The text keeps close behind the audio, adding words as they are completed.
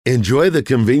Enjoy the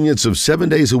convenience of 7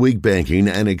 days a week banking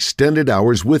and extended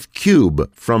hours with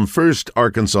Cube from First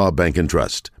Arkansas Bank and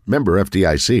Trust. Member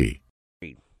FDIC.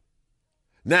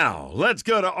 Now, let's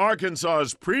go to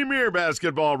Arkansas's premier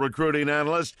basketball recruiting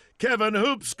analyst, Kevin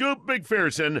Hoopscoop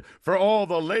McPherson, for all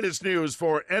the latest news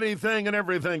for anything and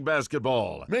everything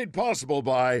basketball. Made possible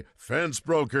by Fence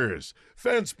Brokers.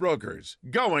 Fence Brokers,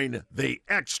 going the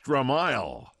extra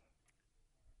mile.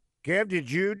 Kev, did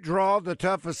you draw the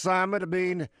tough assignment of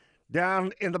being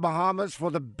down in the Bahamas for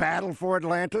the battle for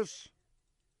Atlantis?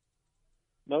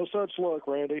 No such luck,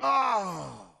 Randy.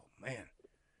 Oh, man.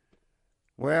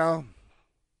 Well,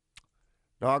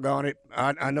 doggone it.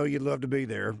 I know you'd love to be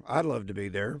there. I'd love to be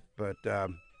there, but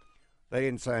they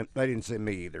didn't send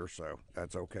me either, so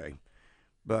that's okay.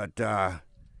 But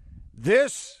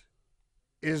this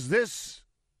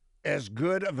as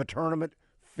good of a tournament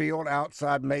field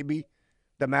outside maybe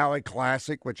the Maui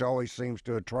Classic, which always seems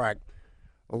to attract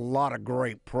a lot of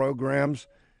great programs.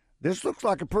 This looks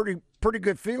like a pretty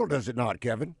good field, does it not,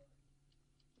 Kevin?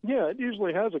 Yeah, it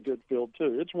usually has a good field,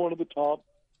 too. It's one of the top,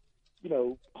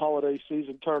 holiday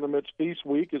season tournaments. Feast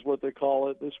Week is what they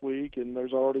call it this week, and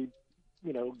there's already,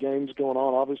 games going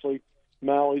on. Obviously,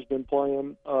 Maui's been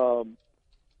playing.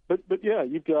 But yeah,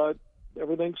 you've got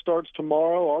everything starts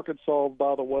tomorrow. Arkansas,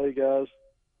 by the way, guys,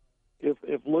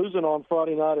 if losing on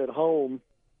Friday night at home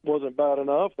wasn't bad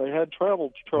enough, they had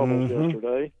travel troubles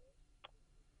yesterday.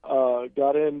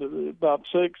 Got in about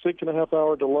six and a half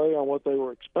hour delay on what they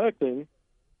were expecting.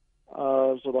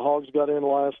 So the Hogs got in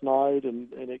last night,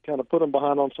 and it kind of put them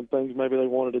behind on some things maybe they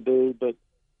wanted to do. But,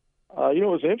 it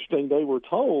was interesting. They were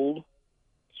told,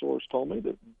 source told me,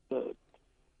 that the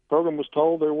program was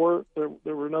told there was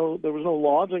no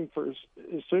lodging for as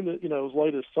soon as, as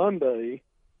late as Sunday,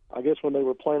 I guess when they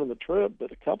were planning the trip,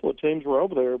 but a couple of teams were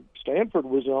over there. Stanford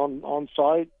was on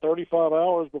site 35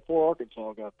 hours before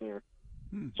Arkansas got there.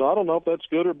 So I don't know if that's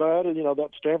good or bad. That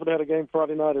Stanford had a game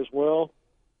Friday night as well.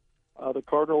 The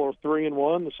Cardinals are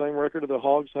 3-1, the same record that the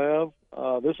Hogs have.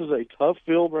 This is a tough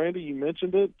field, Randy. You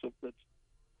mentioned it. It's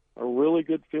a really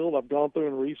good field. I've gone through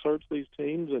and researched these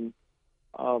teams, and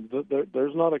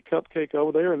there's not a cupcake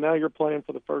over there. And now you're playing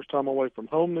for the first time away from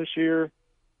home this year.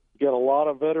 You got a lot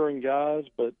of veteran guys,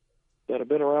 but that have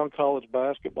been around college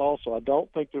basketball. So I don't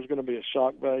think there's going to be a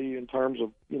shock value in terms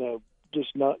of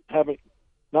just not having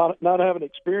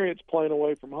experience playing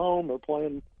away from home or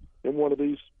playing in one of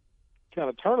these kind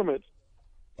of tournaments.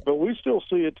 But we still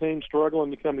see a team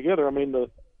struggling to come together. I mean,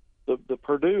 the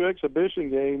Purdue exhibition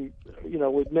game,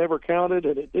 it never counted,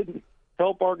 and it didn't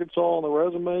help Arkansas on the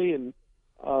resume. And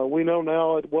we know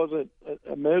now it wasn't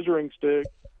a measuring stick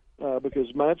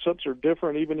because matchups are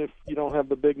different, even if you don't have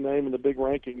the big name and the big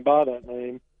ranking by that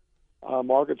name.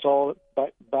 Arkansas,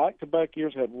 back-to-back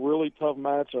years, had really tough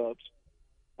matchups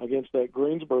against that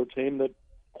Greensboro team that,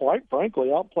 quite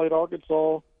frankly, outplayed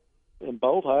Arkansas in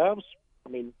both halves. I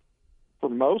mean, for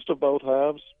most of both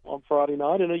halves on Friday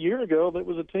night. And a year ago, that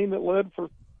was a team that led for,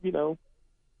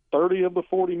 30 of the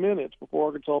 40 minutes before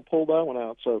Arkansas pulled that one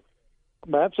out. So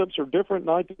matchups are different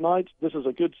night to night. This is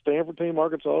a good Stanford team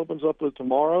Arkansas opens up with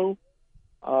tomorrow.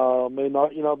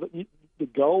 The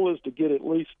goal is to get at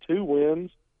least 2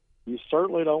 wins. You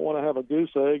certainly don't want to have a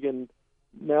goose egg. And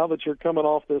now that you're coming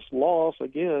off this loss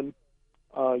again,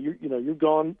 you've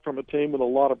gone from a team with a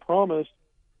lot of promise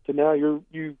to now you've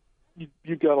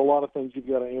got a lot of things you've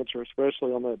got to answer,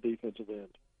 especially on that defensive end.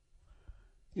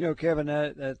 Kevin,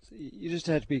 that's you just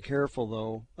have to be careful,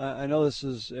 though. I know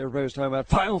everybody was talking about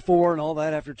Final Four and all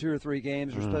that after 2 or 3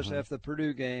 games, or especially after the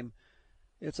Purdue game.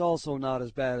 It's also not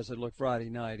as bad as it looked Friday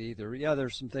night either. Yeah,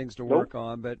 there's some things to work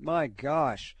on, but my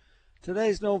gosh,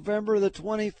 today's November the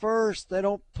 21st. They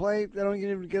don't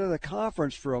even get to the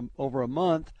conference for over a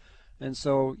month. And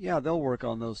so, yeah, they'll work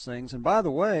on those things. And by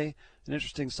the way, an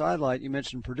interesting sidelight, you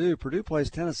mentioned Purdue. Purdue plays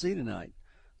Tennessee tonight.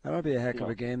 That'll be a heck of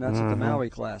a game. That's at the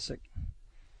Maui Classic.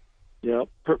 Yeah,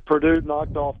 Purdue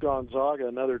knocked off Gonzaga,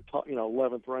 another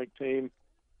 11th ranked team.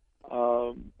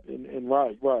 And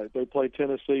right, they play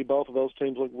Tennessee. Both of those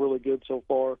teams look really good so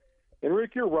far. And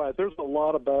Rick, you're right. There's a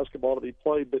lot of basketball to be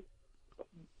played, but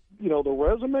the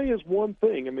resume is one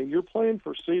thing. I mean, you're playing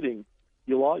for seeding.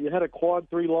 You had a quad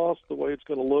 3 loss, the way it's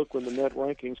going to look when the net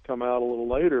rankings come out a little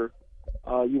later.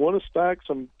 You want to stack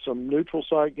some neutral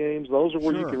site games. Those are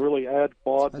where you can really add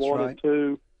quad 1 and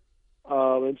 2.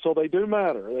 And so they do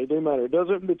matter.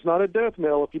 It's not a death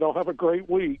knell if you don't have a great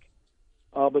week,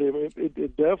 but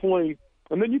it definitely.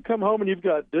 And then you come home and you've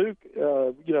got Duke,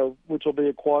 which will be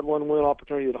a quad 1 win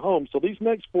opportunity at home. So these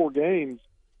next 4 games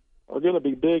are going to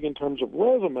be big in terms of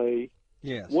resume.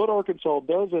 Yes. What Arkansas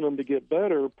does in them to get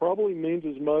better probably means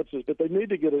as much as, but they need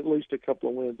to get at least a couple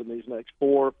of wins in these next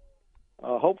 4.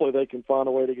 Hopefully they can find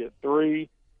a way to get 3.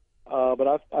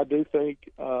 But I do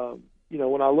think,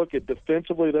 when I look at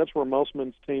defensively, that's where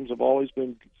Musman's teams have always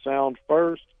been sound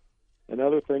first, and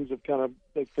other things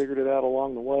they've figured it out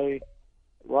along the way.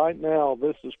 Right now,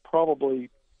 this is probably,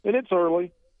 and it's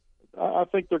early, I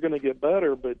think they're going to get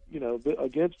better, but,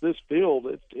 against this field,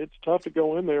 it's tough to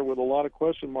go in there with a lot of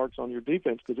question marks on your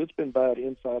defense because it's been bad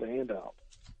inside and out.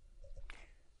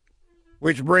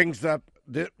 Which brings up,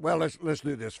 let's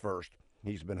do this first.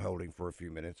 He's been holding for a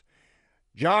few minutes.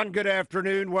 John, good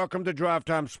afternoon. Welcome to Drive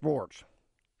Time Sports.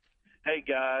 Hey,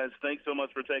 guys. Thanks so much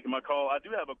for taking my call. I do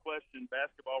have a question,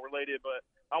 basketball related, but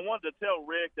I wanted to tell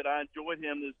Rick that I enjoyed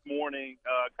him this morning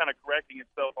kind of correcting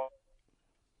himself on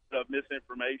the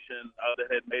misinformation that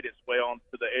had made its way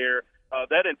onto the air.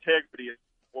 That integrity is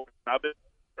important. I've been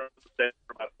for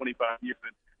about 25 years,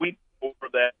 and we know for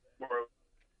that.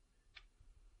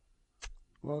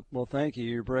 Well, thank you.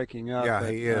 You're breaking up. Yeah,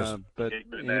 but, he is. But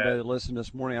anybody that listened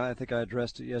this morning, I think I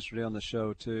addressed it yesterday on the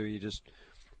show, too.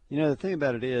 The thing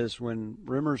about it is when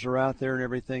rumors are out there and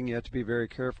everything, you have to be very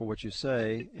careful what you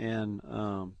say. And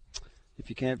if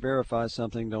you can't verify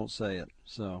something, don't say it.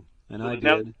 So, and I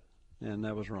did, and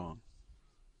that was wrong.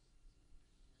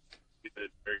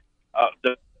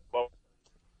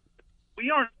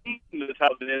 We aren't seeing this how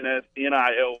the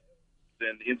NIL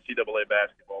in NCAA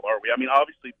basketball, are we? I mean,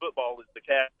 obviously football is the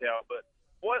cash cow, but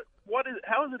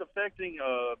how is it affecting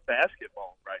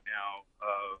basketball right now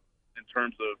in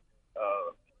terms of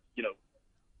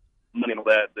money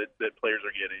that players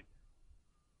are getting?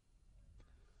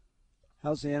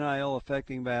 How's the NIL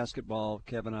affecting basketball,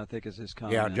 Kevin? I think is his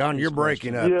comment. Yeah, John, you're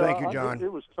breaking up. Yeah, Thank you, John.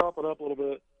 It was chopping up a little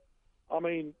bit. I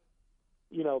mean,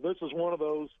 this is one of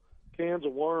those cans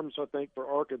of worms, I think, for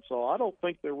Arkansas. I don't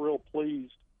think they're real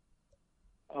pleased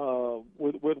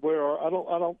with where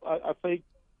I think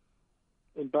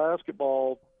in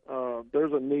basketball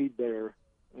there's a need there,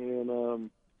 and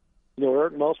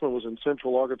Eric Musman was in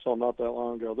Central Arkansas not that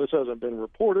long ago. This hasn't been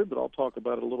reported, but I'll talk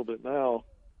about it a little bit now.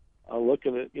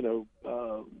 Looking at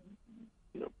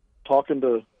talking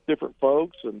to different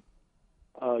folks, and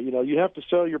you have to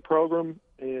sell your program,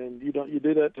 and you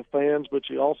do that to fans, but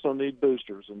you also need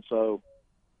boosters, and so.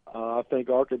 I think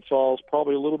Arkansas is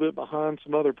probably a little bit behind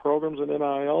some other programs in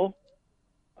NIL.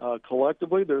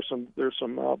 Collectively, there's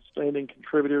some outstanding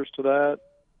contributors to that,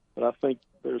 but I think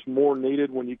there's more needed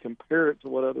when you compare it to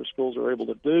what other schools are able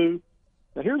to do.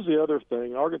 Now, here's the other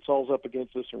thing: Arkansas is up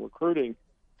against this in recruiting,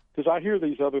 because I hear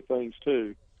these other things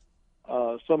too.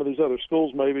 Some of these other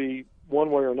schools, maybe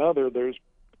one way or another, there's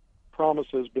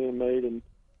promises being made, and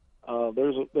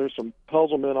there's some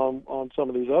puzzlement on some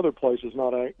of these other places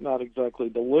not exactly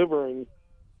delivering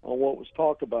on what was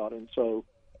talked about, and so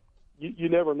you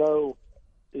never know,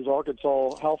 is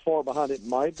Arkansas how far behind it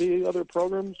might be other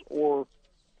programs, or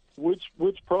which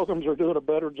programs are doing a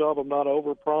better job of not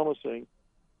over promising.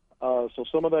 So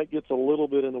some of that gets a little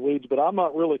bit in the weeds, but I'm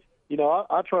not really.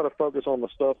 I try to focus on the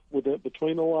stuff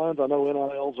between the lines. I know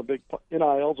NIL's a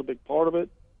big part of it.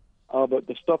 But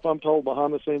the stuff I'm told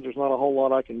behind the scenes, there's not a whole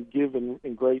lot I can give in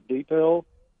great detail,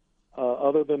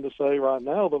 other than to say right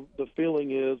now the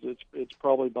feeling is it's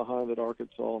probably behind at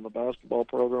Arkansas in the basketball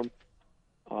program,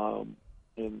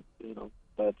 and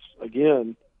that's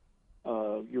again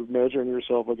you're measuring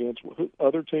yourself against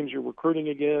other teams you're recruiting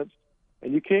against,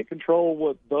 and you can't control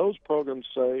what those programs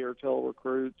say or tell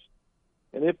recruits,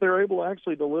 and if they're able to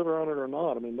actually deliver on it or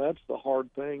not. I mean, that's the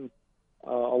hard thing. A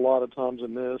lot of times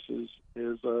in this is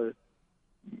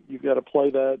you've got to play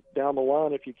that down the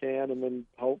line if you can, and then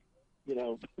hope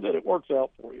that it works out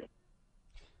for you.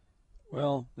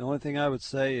 Well, the only thing I would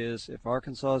say is if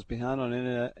Arkansas is behind on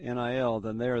NIL,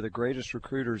 then they are the greatest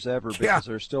recruiters ever because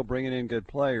they're still bringing in good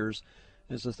players.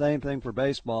 It's the same thing for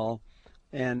baseball.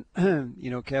 And,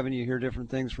 Kevin, you hear different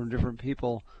things from different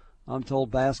people. I'm told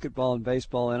basketball and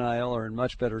baseball NIL are in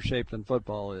much better shape than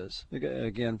football is,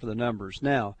 again, for the numbers.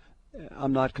 Now,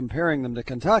 I'm not comparing them to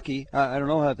Kentucky. I don't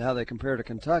know how they compare to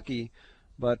Kentucky,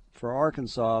 but for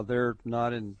Arkansas, they're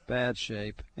not in bad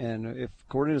shape. And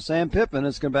according to Sam Pittman,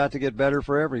 it's about to get better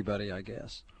for everybody, I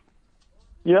guess.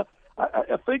 Yeah,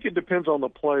 I think it depends on the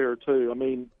player, too. I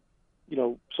mean,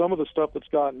 some of the stuff that's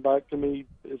gotten back to me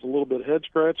is a little bit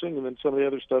head-scratching, and then some of the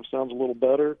other stuff sounds a little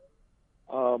better.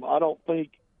 I don't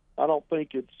think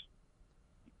it's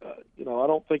I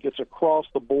don't think it's across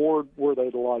the board where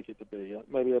they'd like it to be.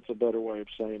 Maybe that's a better way of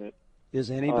saying it. Is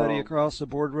anybody across the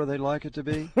board where they'd like it to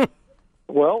be?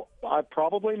 Well,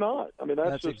 probably not. I mean,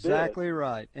 that's just exactly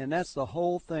right. And that's the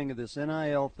whole thing of this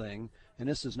NIL thing. And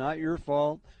this is not your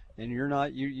fault. and you're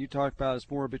not, you talked about it's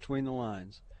more between the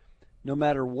lines. No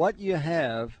matter what you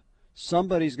have,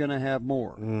 somebody's going to have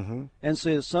more. Mm-hmm. And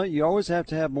so you always have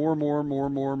to have more.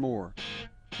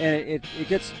 And it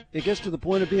gets to the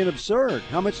point of being absurd.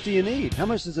 How much do you need? How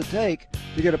much does it take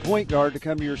to get a point guard to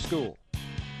come to your school?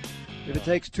 If it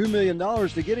takes $2 million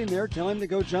to get him there, tell him to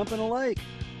go jump in a lake.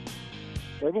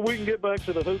 Maybe we can get back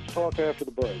to the hoops talk after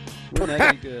the break. Wouldn't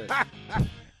that be good?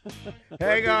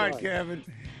 Hang on, Kevin.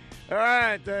 All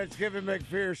right, that's Kevin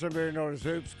McPherson, better known as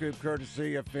Hoopscoop,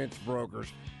 courtesy of Fence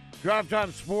Brokers. Drive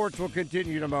Time Sports will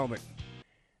continue in a moment.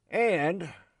 And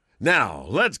now,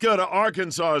 let's go to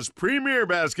Arkansas's premier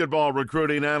basketball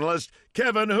recruiting analyst,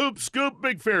 Kevin Hoopscoop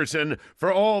McPherson,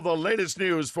 for all the latest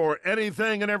news for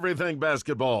anything and everything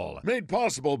basketball. Made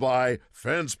possible by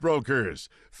Fence Brokers.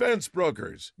 Fence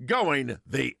Brokers, going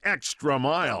the extra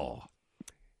mile.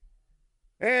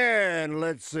 And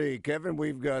let's see, Kevin,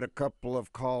 we've got a couple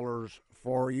of callers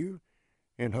for you.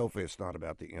 And hopefully it's not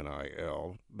about the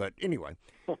NIL. But anyway,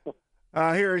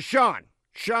 here is Sean.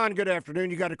 Sean, good afternoon.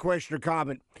 You got a question or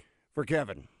comment for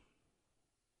Kevin?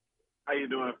 How you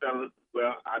doing, fellas?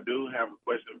 Well, I do have a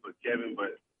question for Kevin,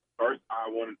 but first I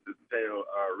wanted to tell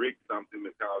Rick something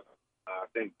because I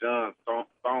think John's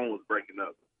phone was breaking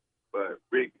up. But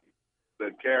Rick,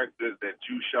 the characters that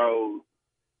you showed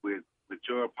with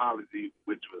your apology,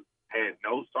 which had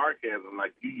no sarcasm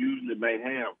like you usually may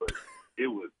have, but it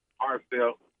was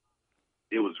heartfelt,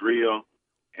 it was real,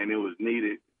 and it was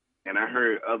needed. And I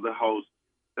heard other hosts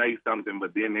say something,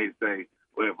 but then they say,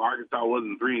 well, if Arkansas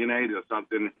wasn't 3-8 or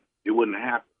something, it wouldn't have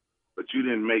happened. But you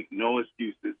didn't make no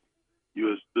excuses.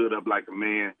 You stood up like a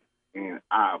man, and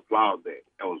I applaud that.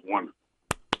 That was wonderful.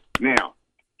 Now,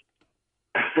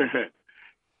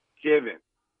 Kevin,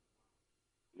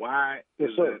 why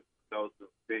is Joseph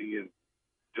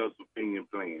Pinion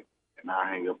playing? And I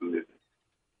hang up and listen.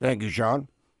 Thank you, Sean.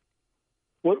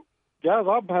 What, guys?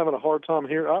 I'm having a hard time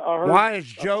here. I heard, Why is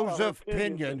Joseph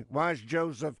Pinion? Why is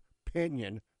Joseph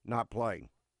Pinion not playing?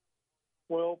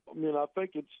 Well, I mean, I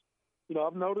think it's,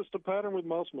 I've noticed a pattern with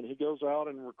Musman. He goes out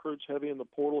and recruits heavy in the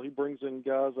portal. He brings in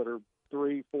guys that are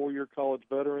 3-4 year college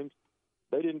veterans.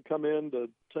 They didn't come in to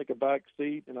take a back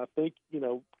seat, and I think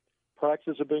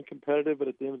practices have been competitive, but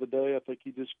at the end of the day, I think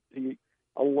he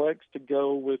elects to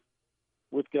go with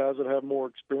guys that have more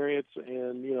experience,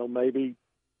 and maybe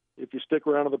if you stick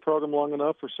around in the program long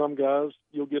enough, for some guys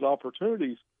you'll get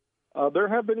opportunities. There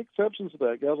have been exceptions to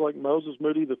that. Guys like Moses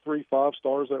Moody, the 3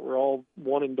 5-stars that were all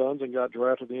one and dones and got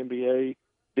drafted in the NBA,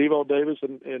 Devo Davis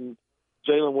and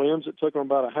Jalen Williams, it took them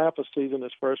about a half a season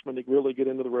as freshmen to really get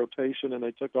into the rotation, and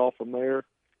they took off from there.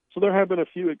 So there have been a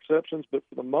few exceptions, but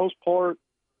for the most part,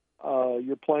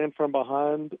 you're playing from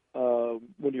behind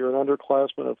when you're an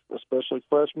underclassman, especially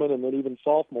freshmen and then even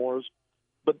sophomores.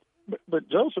 But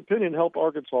Joseph Pinion helped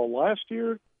Arkansas last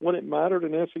year when it mattered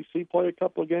in SEC play a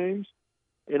couple of games.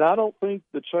 And I don't think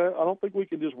we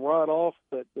can just write off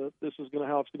that this is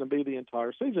how it's going to be the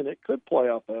entire season. It could play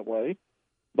out that way,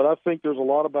 but I think there's a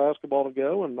lot of basketball to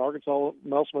go, and Arkansas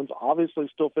Musman's obviously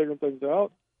still figuring things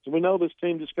out. So we know this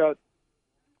team just got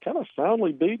kind of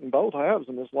soundly beat in both halves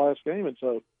in this last game, and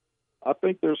so I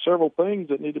think there's several things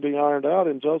that need to be ironed out,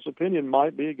 and Joseph Pinion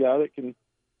might be a guy that can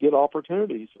get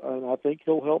opportunities, and I think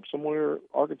he'll help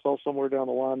Arkansas somewhere down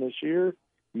the line this year.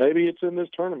 Maybe it's in this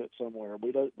tournament somewhere.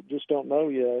 We just don't know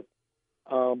yet.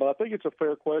 But I think it's a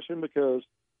fair question because,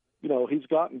 he's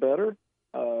gotten better.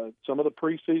 Some of the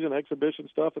preseason exhibition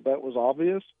stuff, that was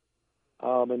obvious.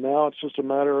 And now it's just a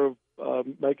matter of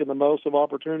making the most of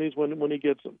opportunities when he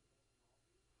gets them.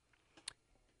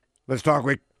 Let's talk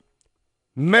with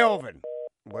Melvin.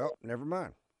 Well, never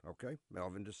mind. Okay,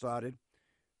 Melvin decided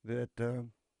that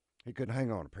he couldn't hang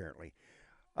on, apparently.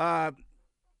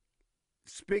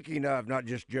 Speaking of not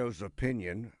just Joseph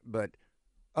Pinion, but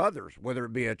others, whether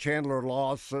it be a Chandler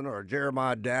Lawson or a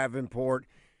Jeremiah Davenport,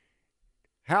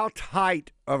 how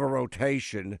tight of a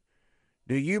rotation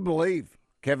do you believe,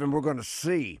 Kevin, we're going to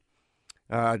see?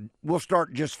 We'll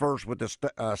start just first with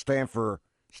the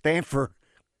Stanford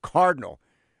Cardinal.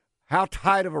 How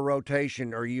tight of a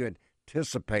rotation are you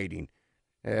anticipating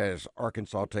as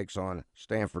Arkansas takes on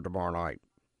Stanford tomorrow night?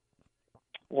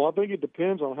 Well, I think it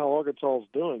depends on how Arkansas is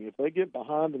doing. If they get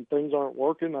behind and things aren't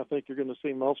working, I think you're going to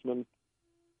see Musman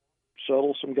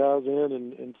shuttle some guys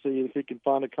in and see if he can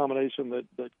find a combination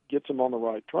that gets him on the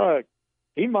right track.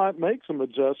 He might make some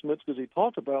adjustments because he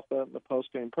talked about that in the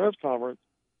post-game press conference.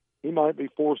 He might be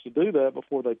forced to do that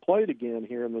before they played again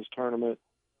here in this tournament.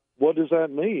 What does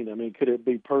that mean? I mean, could it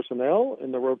be personnel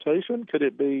in the rotation? Could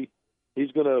it be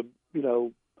he's going to,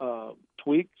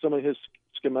 tweak some of his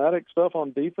schematic stuff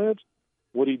on defense?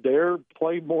 Would he dare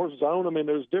play more zone? I mean,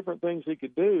 there's different things he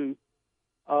could do.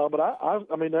 But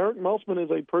I mean, Eric Musselman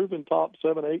is a proven top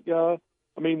 7-8 guy.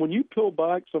 I mean, when you peel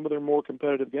back some of their more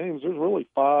competitive games, there's really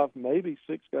 5, maybe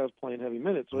 6 guys playing heavy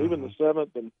minutes. So even the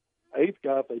 7th and 8th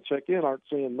guy, if they check in, aren't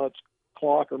seeing much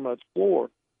clock or much floor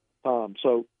time.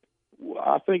 So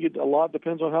I think a lot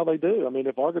depends on how they do. I mean,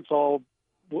 if Arkansas,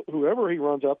 whoever he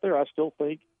runs out there, I still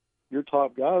think your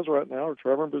top guys right now are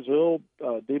Trevor Brazile,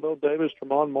 Debo Davis,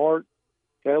 Tremont Mark,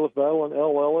 Caleb Vettel, and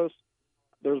L. Ellis.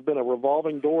 There's been a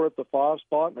revolving door at the 5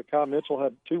 spot. Mekhi Mitchell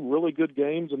had 2 really good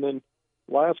games, and then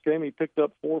last game he picked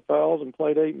up 4 fouls and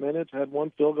played 8 minutes, had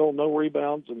 1 field goal, no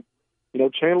rebounds. And,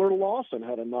 Chandler Lawson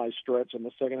had a nice stretch in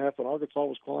the second half when Arkansas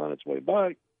was clawing its way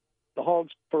back. The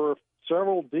Hogs, for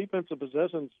several defensive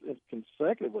possessions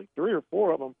consecutively, 3 or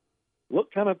 4 of them,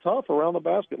 looked kind of tough around the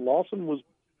basket. Lawson was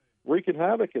wreaking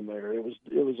havoc in there. It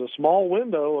was a small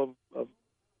window of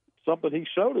something he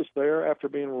showed us there after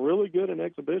being really good in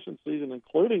exhibition season,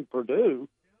 including Purdue.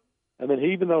 And then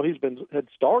even though had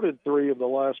started 3 of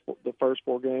the first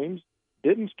 4 games,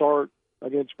 didn't start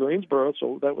against Greensboro,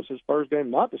 so that was his first game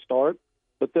not to start.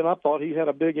 But then I thought he had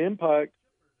a big impact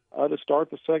to start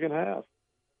the second half.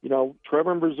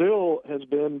 Trevor Brazile has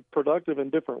been productive in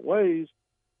different ways.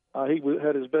 He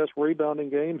had his best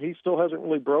rebounding game. He still hasn't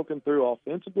really broken through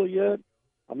offensively yet.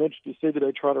 I'm interested to see that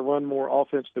they try to run more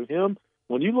offense through him.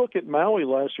 When you look at Maui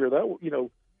last year,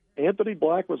 Anthony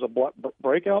Black was a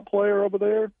breakout player over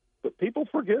there, but people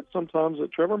forget sometimes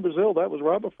that Trevor Brazile, that was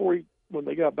right before when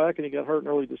they got back and he got hurt in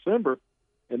early December.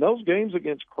 In those games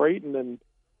against Creighton and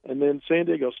then San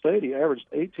Diego State, he averaged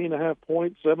 18.5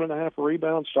 points, 7.5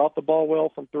 rebounds, shot the ball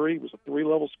well from 3, was a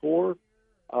 3-level scorer.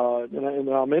 And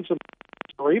I mentioned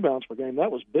rebounds per game.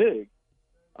 That was big.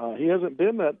 He hasn't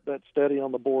been that steady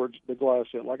on the boards, the glass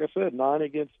yet. Like I said, 9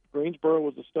 against Greensboro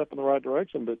was a step in the right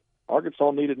direction, but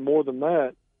Arkansas needed more than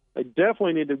that. They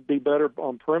definitely need to be better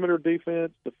on perimeter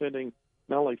defense, defending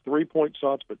not only 3-point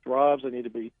shots but drives. They need to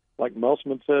be, like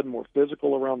Musselman said, more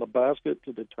physical around the basket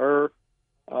to deter.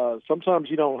 Sometimes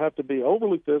you don't have to be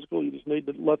overly physical. You just need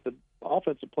to let the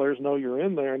offensive players know you're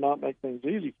in there and not make things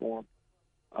easy for them.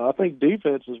 I think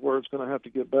defense is where it's going to have to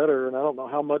get better, and I don't know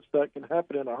how much that can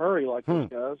happen in a hurry like these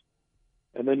guys.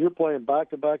 And then you're playing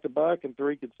back-to-back-to-back in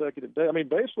 3 consecutive days. I mean,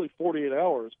 basically 48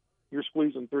 hours, you're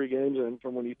squeezing 3 games in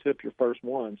from when you tip your first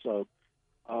one. So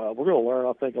we're going to learn,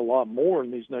 I think, a lot more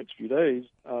in these next few days,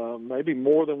 maybe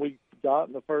more than we got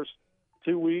in the first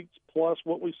 2 weeks, plus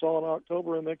what we saw in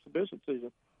October in the exhibition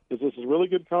season, because this is really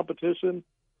good competition.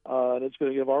 And it's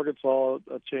going to give Arkansas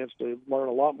a chance to learn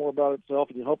a lot more about itself,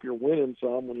 and you hope you're winning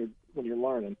some when you're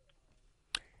learning.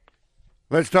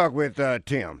 Let's talk with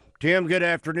Tim. Tim, good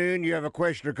afternoon. You have a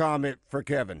question or comment for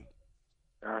Kevin?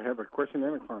 I have a question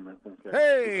and a comment from Kevin.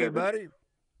 Hey, buddy.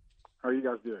 How are you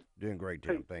guys doing? Doing great,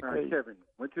 Tim. Thank you. Hey, Kevin,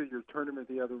 went to your tournament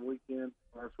last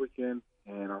weekend,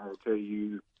 and I will tell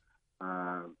you,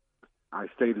 I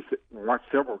stayed to watch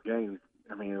several games.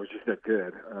 I mean, it was just that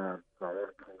good. So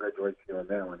congratulations on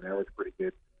that one. That was pretty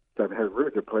good. So they had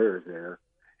really good players there.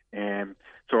 And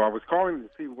so I was calling to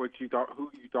see who you thought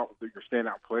were your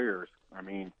standout players. I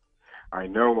mean, I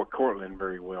know Cortland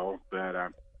very well, but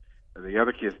the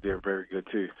other kids did very good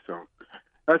too. So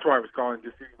that's why I was calling to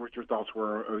see what your thoughts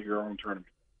were of your own tournament.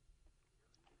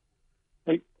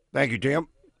 Hey, thank you, Tim.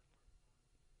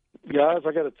 Guys,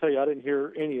 I got to tell you, I didn't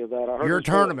hear any of that. I heard your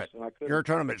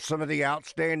tournament. Some of the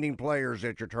outstanding players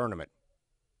at your tournament.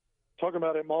 Talking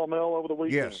about at Maumelle over the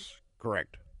weekend. Yes,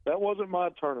 correct. That wasn't my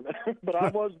tournament, but I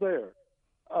was there.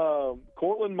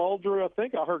 Cortland Muldrew, I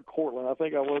think I heard Cortland. I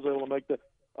think I was able to make the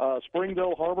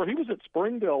Springdale Harbor. He was at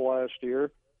Springdale last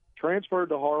year, transferred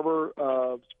to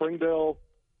Harbor. Springdale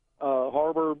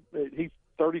Harbor, he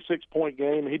 36-point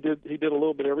game. He did a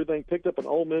little bit of everything. Picked up an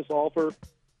Ole Miss offer.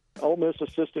 Ole Miss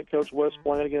assistant coach Wes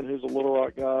Flanagan, who's a Little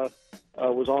Rock guy,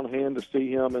 was on hand to see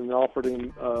him and offered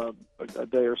him a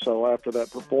day or so after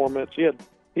that performance.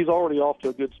 He's already off to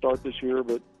a good start this year,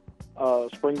 but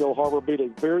Springdale Harbor beat a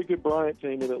very good Bryant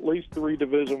team with at least 3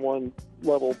 Division I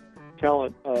level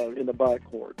talent in the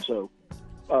backcourt. So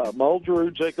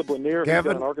Muldrew, Jacob Lanier, who's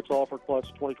got an Arkansas offer class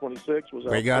 2026, was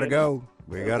out. We got to go.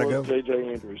 We got to go.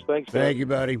 J.J. Andrews. Thanks, Thank you,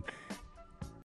 buddy.